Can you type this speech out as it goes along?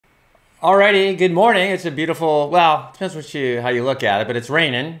Alrighty, good morning. It's a beautiful, well, depends how you look at it, but it's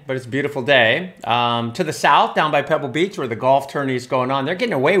raining, but it's a beautiful day. To the south, down by Pebble Beach, where the golf tourney is going on, they're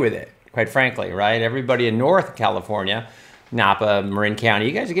getting away with it, quite frankly, right? Everybody in North California, Napa, Marin County,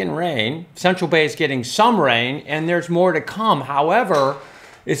 you guys are getting rain. Central Bay is getting some rain, and there's more to come. However,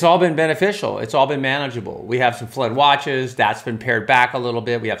 it's all been beneficial. It's all been manageable. We have some flood watches. That's been pared back a little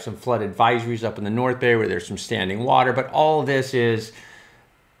bit. We have some flood advisories up in the North Bay where there's some standing water, but all of this is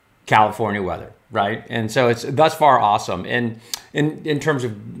California weather, right? And so it's thus far awesome. And in terms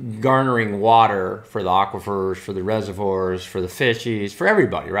of garnering water for the aquifers, for the reservoirs, for the fishies, for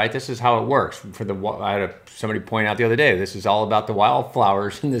everybody, right? This is how it works. I had somebody point out the other day, this is all about the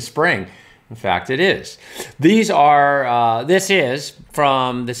wildflowers in the spring. In fact, it is. This is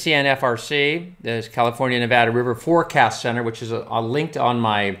from the CNFRC, the California Nevada River Forecast Center, which is linked on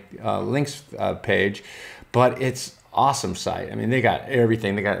my links page, but it's awesome site. I mean, they got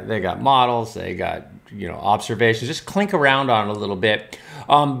everything. They got models. They got observations. Just clink around on it a little bit.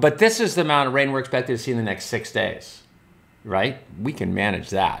 But this is the amount of rain we're expected to see in the next 6 days, right? We can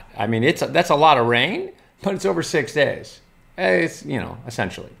manage that. I mean, that's a lot of rain, but it's over 6 days. It's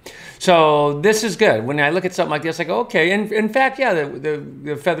essentially. So this is good. When I look at something like this, I go, okay. And in fact, yeah,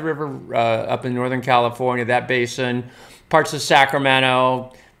 the Feather River up in Northern California, that basin, parts of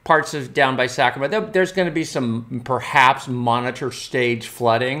Sacramento, parts of down by Sacramento, there's going to be some perhaps monitor stage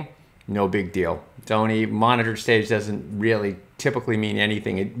flooding. No big deal. Monitor stage doesn't really typically mean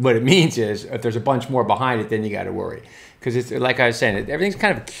anything. What it means is if there's a bunch more behind it, then you got to worry. Because it's like I was saying, everything's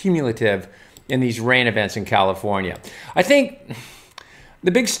kind of cumulative in these rain events in California. I think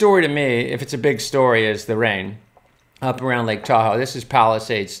the big story to me, if it's a big story, is the rain up around Lake Tahoe. This is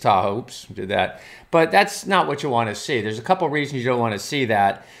Palisades, Tahoe. Oops, did that. But that's not what you want to see. There's a couple of reasons you don't want to see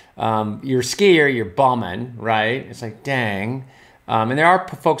that. You're a skier, you're bumming, right? It's like, dang. And there are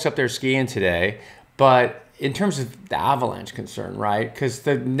folks up there skiing today. But in terms of the avalanche concern, right? Because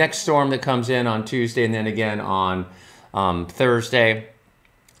the next storm that comes in on Tuesday and then again on Thursday,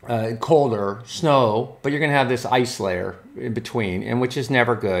 colder, snow, but you're going to have this ice layer in between, and which is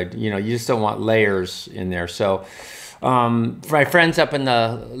never good. You just don't want layers in there. So for my friends up in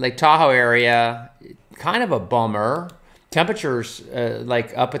the Lake Tahoe area, kind of a bummer. Temperatures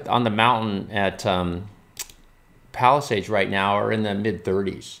like on the mountain at Palisades right now are in the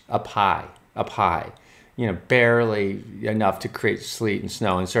mid-30s, up high. Barely enough to create sleet and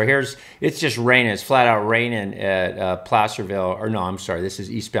snow. And so it's just raining. It's flat out raining at Placerville, or no, I'm sorry, this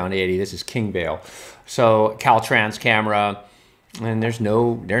is eastbound 80. This is Kingvale. So Caltrans camera, and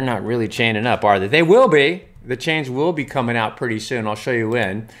they're not really chaining up, are they? They will be. The chains will be coming out pretty soon. I'll show you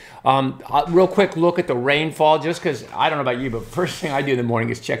when. Real quick look at the rainfall, just because I don't know about you, but first thing I do in the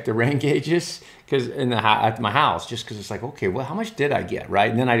morning is check the rain gauges at my house, just because it's like, okay, well, how much did I get, right?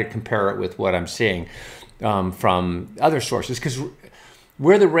 And then I compare it with what I'm seeing from other sources, because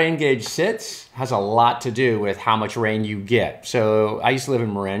where the rain gauge sits has a lot to do with how much rain you get. So I used to live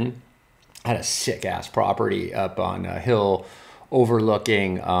in Marin. I had a sick-ass property up on a hill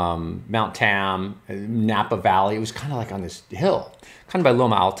overlooking Mount Tam, Napa Valley. It was kind of like on this hill, kind of by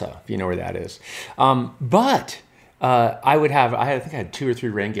Loma Alta, if you know where that is. I think I had 2 or 3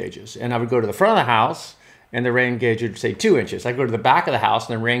 rain gauges, and I would go to the front of the house, and the rain gauge would say 2 inches. I'd go to the back of the house,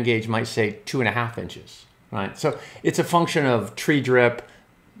 and the rain gauge might say 2.5 inches, right? So it's a function of tree drip,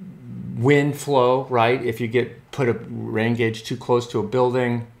 wind flow, right? If you put a rain gauge too close to a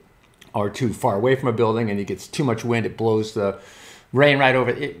building or too far away from a building, and it gets too much wind, it blows the rain right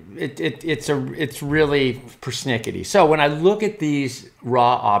over it. It's really persnickety. So when I look at these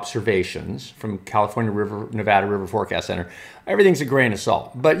raw observations from Nevada River Forecast Center, everything's a grain of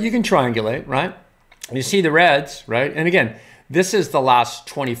salt. But you can triangulate, right? And you see the reds, right? And again, this is the last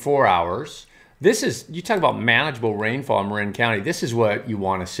 24 hours. You talk about manageable rainfall in Marin County. This is what you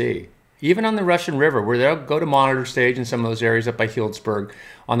want to see. Even on the Russian River, where they'll go to monitor stage in some of those areas up by Healdsburg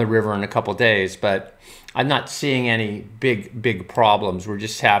on the river in a couple days, but I'm not seeing any big problems. We're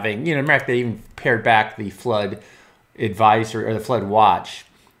just having, in fact, they even pared back the flood advisory or the flood watch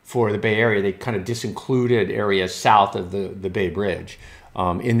for the Bay Area. They kind of disincluded areas south of the Bay Bridge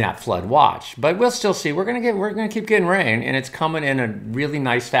in that flood watch. But we'll still see. We're gonna keep getting rain, and it's coming in a really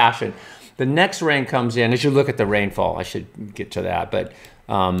nice fashion. The next rain comes in as you look at the rainfall. I should get to that, but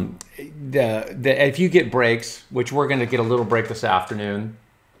if you get breaks, which we're going to get a little break this afternoon,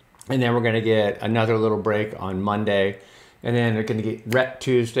 and then we're going to get another little break on Monday, and then they're going to get wet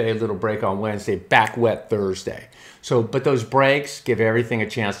Tuesday, a little break on Wednesday, back wet Thursday. So, but those breaks give everything a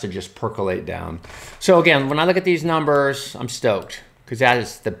chance to just percolate down. So again, when I look at these numbers, I'm stoked. because that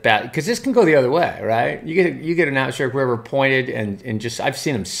is the best. Because this can go the other way, right? You get an atmospheric river pointed and just I've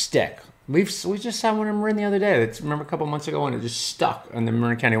seen them stick We just saw one in Marin the other day. Remember a couple months ago when it just stuck on the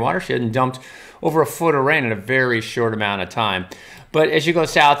Marin County watershed and dumped over a foot of rain in a very short amount of time. But as you go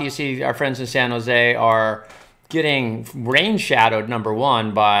south, you see our friends in San Jose are getting rain shadowed, number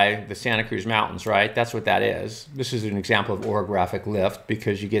one, by the Santa Cruz Mountains, right? That's what that is. This is an example of orographic lift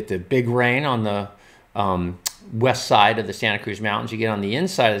because you get the big rain on the west side of the Santa Cruz Mountains. You get on the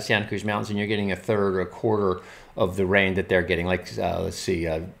inside of the Santa Cruz Mountains and you're getting a third or a quarter of the rain that they're getting. Like, let's see,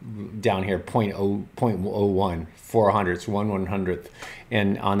 down here, 0.01, 400ths, 1/100th.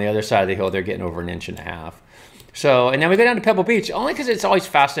 And on the other side of the hill, they're getting over 1.5 inches. So, and then we go down to Pebble Beach, only because it's always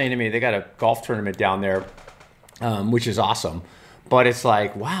fascinating to me. They got a golf tournament down there, which is awesome. But it's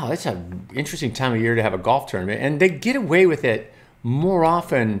like, wow, it's an interesting time of year to have a golf tournament. And they get away with it more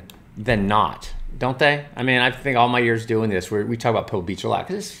often than not, don't they? I mean, I think all my years doing this, we talk about Pebble Beach a lot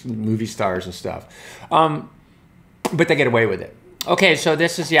because it's movie stars and stuff. But they get away with it. Okay, so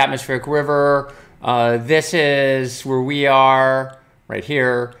this is the atmospheric river. This is where we are, right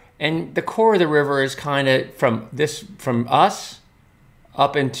here. And the core of the river is kind of from us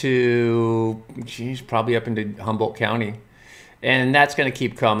up into, geez, probably up into Humboldt County. And that's going to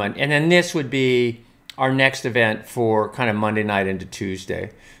keep coming. And then this would be our next event for kind of Monday night into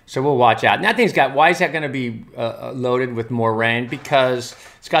Tuesday. So we'll watch out. And that thing's got, why is that going to be loaded with more rain? Because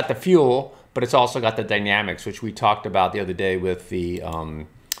it's got the fuel, but it's also got the dynamics, which we talked about the other day with the 500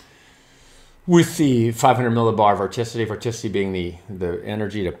 millibar vorticity being the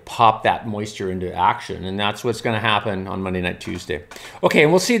energy to pop that moisture into action. And that's what's going to happen on Monday night, Tuesday. Okay,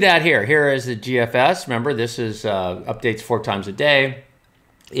 and we'll see that here. Here is the GFS. Remember, this is updates 4 times a day.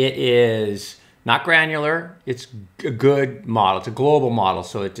 It is not granular. It's a good model. It's a global model,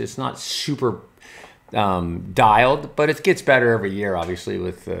 so it's not super dialed, but it gets better every year, obviously,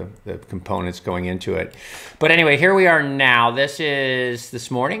 with the components going into it. But anyway, here we are now. This is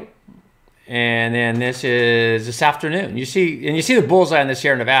this morning, and then this is this afternoon. You see the bullseye on the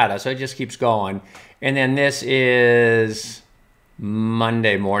Sierra Nevada, so it just keeps going. And then this is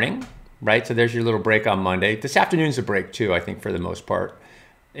Monday morning, right? So there's your little break on Monday. This afternoon's a break too, I think, for the most part.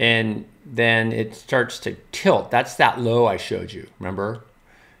 And then it starts to tilt. That's that low I showed you, remember?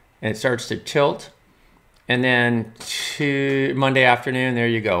 And it starts to tilt. And then to Monday afternoon, there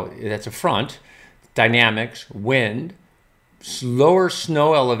you go. That's a front, dynamics, wind, lower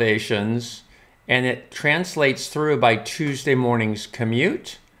snow elevations, and it translates through by Tuesday morning's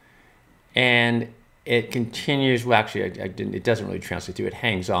commute. And it continues, well, actually, it doesn't really translate through, it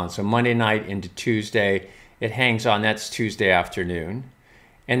hangs on. So Monday night into Tuesday, it hangs on, that's Tuesday afternoon.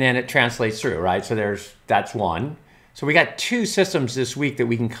 And then it translates through, right? So that's one. So we got 2 systems this week that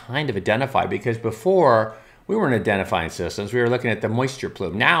we can kind of identify, because before we weren't identifying systems. We were looking at the moisture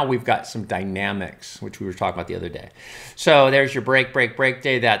plume. Now we've got some dynamics, which we were talking about the other day. So there's your break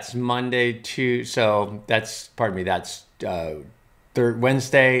day. That's Monday to, so that's, pardon me, that's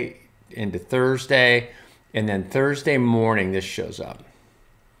Wednesday into Thursday. And then Thursday morning, this shows up.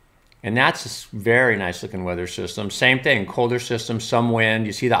 And that's a very nice looking weather system. Same thing, colder system, some wind.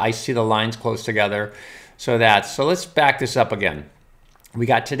 You see the ice, see the lines close together. So let's back this up again. We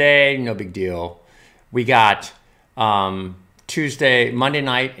got today, no big deal. We got Monday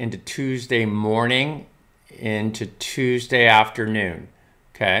night into Tuesday morning into Tuesday afternoon.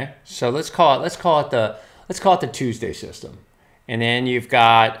 Okay, so let's call it the Tuesday system. And then you've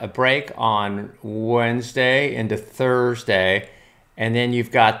got a break on Wednesday into Thursday. And then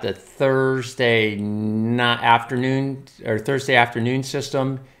you've got the Thursday afternoon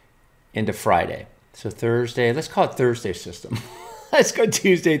system into Friday. So Thursday, let's call it Thursday system. Let's go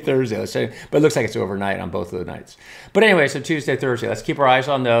Tuesday, Thursday. Let's say, but it looks like it's overnight on both of the nights. But anyway, so Tuesday, Thursday. Let's keep our eyes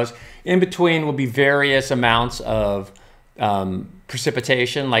on those. In between will be various amounts of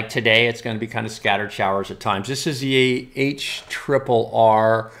precipitation. Like today, it's going to be kind of scattered showers at times. This is the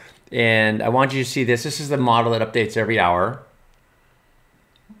HRRR, and I want you to see this. This is the model that updates every hour.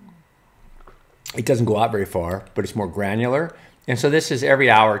 It doesn't go out very far, but it's more granular. And so this is every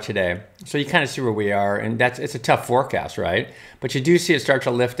hour today. So you kind of see where we are, and it's a tough forecast, right? But you do see it start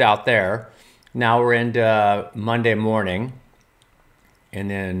to lift out there. Now we're into Monday morning, and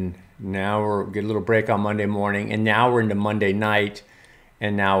then now we're get a little break on Monday morning, and now we're into Monday night,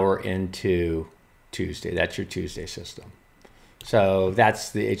 and now we're into Tuesday. That's your Tuesday system. So that's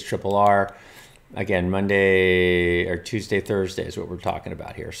the HRRR. Again, Monday or Tuesday, Thursday is what we're talking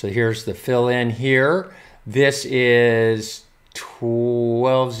about here. So here's the fill in here. This is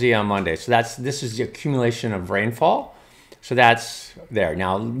 12Z on Monday. So this is the accumulation of rainfall. So that's there.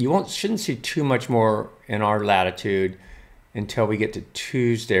 Now you shouldn't see too much more in our latitude until we get to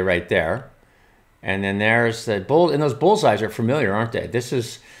Tuesday right there. And then there's the bull, and those bullseyes are familiar, aren't they? This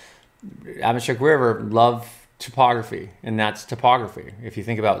is Atmospheric river love topography, and that's topography. If you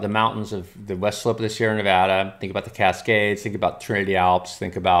think about the mountains of the west slope of the Sierra Nevada, think about the Cascades, think about Trinity Alps,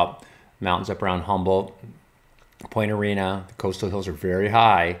 think about mountains up around Humboldt, Point Arena. The coastal hills are very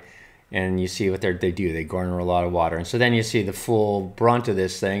high, and you see what they do. They garner a lot of water. And so then you see the full brunt of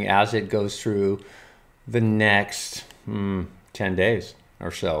this thing as it goes through the next 10 days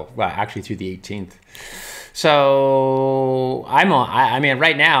or so. Well, actually through the 18th. So I mean,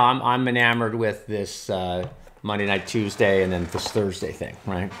 right now I'm enamored with this Monday night, Tuesday, and then this Thursday thing,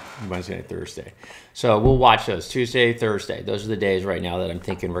 right? Wednesday night, Thursday. So we'll watch those Tuesday, Thursday. Those are the days right now that I'm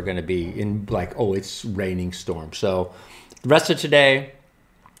thinking we're going to be in, like, oh, it's raining storm. So the rest of today,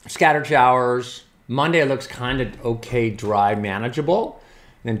 scattered showers. Monday looks kind of okay, dry, manageable.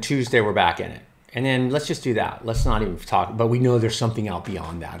 And then Tuesday we're back in it. And then let's just do that. Let's not even talk, but we know there's something out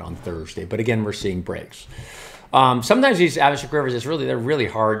beyond that on Thursday. But again, we're seeing breaks. Sometimes these atmospheric rivers, they're really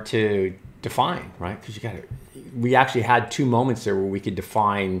hard to define, right? Because we actually had 2 moments there where we could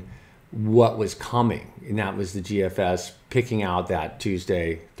define what was coming, and that was the GFS picking out that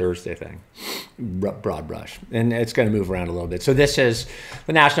Tuesday, Thursday thing, broad brush, and it's going to move around a little bit. So this is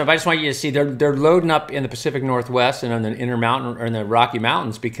the national. But I just want you to see they're loading up in the Pacific Northwest and on the Intermountain or in the Rocky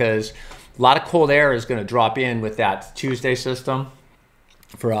Mountains, because a lot of cold air is going to drop in with that Tuesday system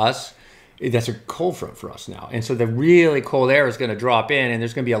for us. That's a cold front for us now, and so the really cold air is going to drop in, and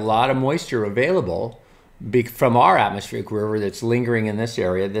there's going to be a lot of moisture available from our atmospheric river that's lingering in this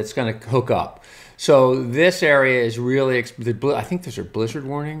area that's going to hook up. So this area is really, I think those are blizzard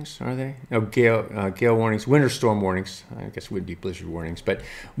warnings, are they? No, gale warnings, winter storm warnings. I guess it would be blizzard warnings, but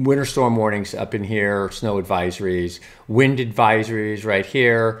winter storm warnings up in here, snow advisories, wind advisories right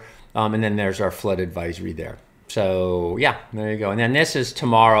here, and then there's our flood advisory there. So yeah, there you go. And then this is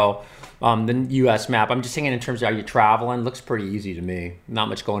tomorrow. The U.S. map, I'm just thinking in terms of how you're traveling, looks pretty easy to me. Not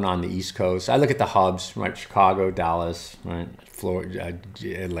much going on the East Coast. I look at the hubs, right? Chicago, Dallas, right? Florida,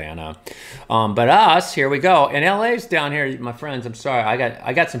 Atlanta. But us, here we go. And LA's down here, my friends. I'm sorry,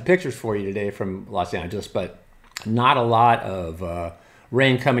 I got some pictures for you today from Los Angeles, but not a lot of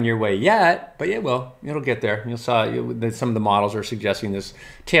rain coming your way yet. But it will. It'll get there. You'll saw some of the models are suggesting this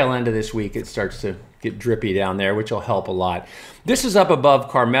tail end of this week it starts to get drippy down there, which will help a lot. This is up above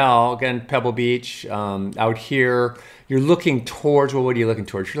Carmel, again, Pebble Beach. Out here, you're looking towards, well, what are you looking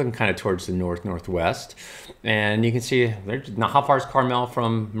towards? You're looking kind of towards the northwest. And you can see, how far is Carmel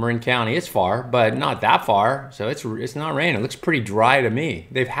from Marin County? It's far, but not that far. So it's not raining. It looks pretty dry to me.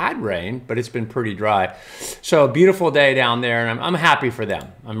 They've had rain, but it's been pretty dry. So beautiful day down there, and I'm happy for them.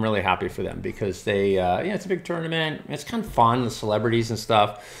 I'm really happy for them because they, it's a big tournament. It's kind of fun, the celebrities and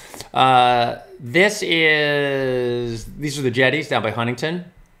stuff. These are the jetties down by Huntington.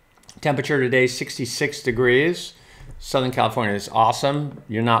 Temperature today, 66 degrees. Southern California is awesome.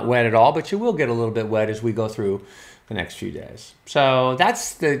 You're not wet at all, but you will get a little bit wet as we go through the next few days. So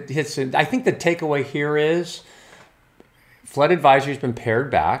that's the hits. I think the takeaway here is flood advisory has been pared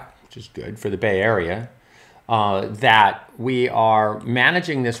back, which is good for the Bay Area. That we are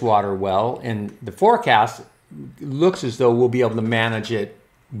managing this water well, and the forecast looks as though we'll be able to manage it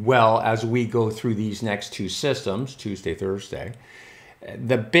well as we go through these next 2 systems, Tuesday, Thursday.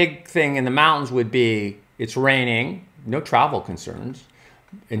 The big thing in the mountains would be it's raining, no travel concerns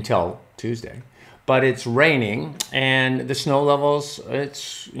until Tuesday, but it's raining and the snow levels,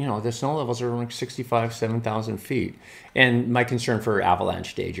 the snow levels are like 65, 7,000 feet. And my concern for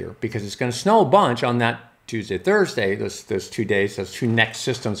avalanche danger, because it's going to snow a bunch on that Tuesday, Thursday, those 2 days, those 2 next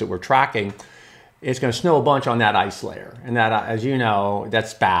systems that we're tracking. It's going to snow a bunch on that ice layer. And that, as you know,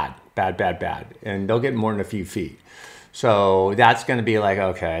 that's bad. And they'll get more than a few feet. So that's going to be like,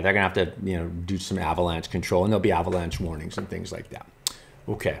 okay, they're going to have to, do some avalanche control, and there'll be avalanche warnings and things like that.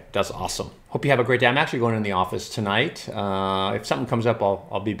 Okay, that's awesome. Hope you have a great day. I'm actually going in the office tonight. If something comes up,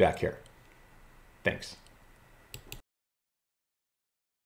 I'll be back here. Thanks.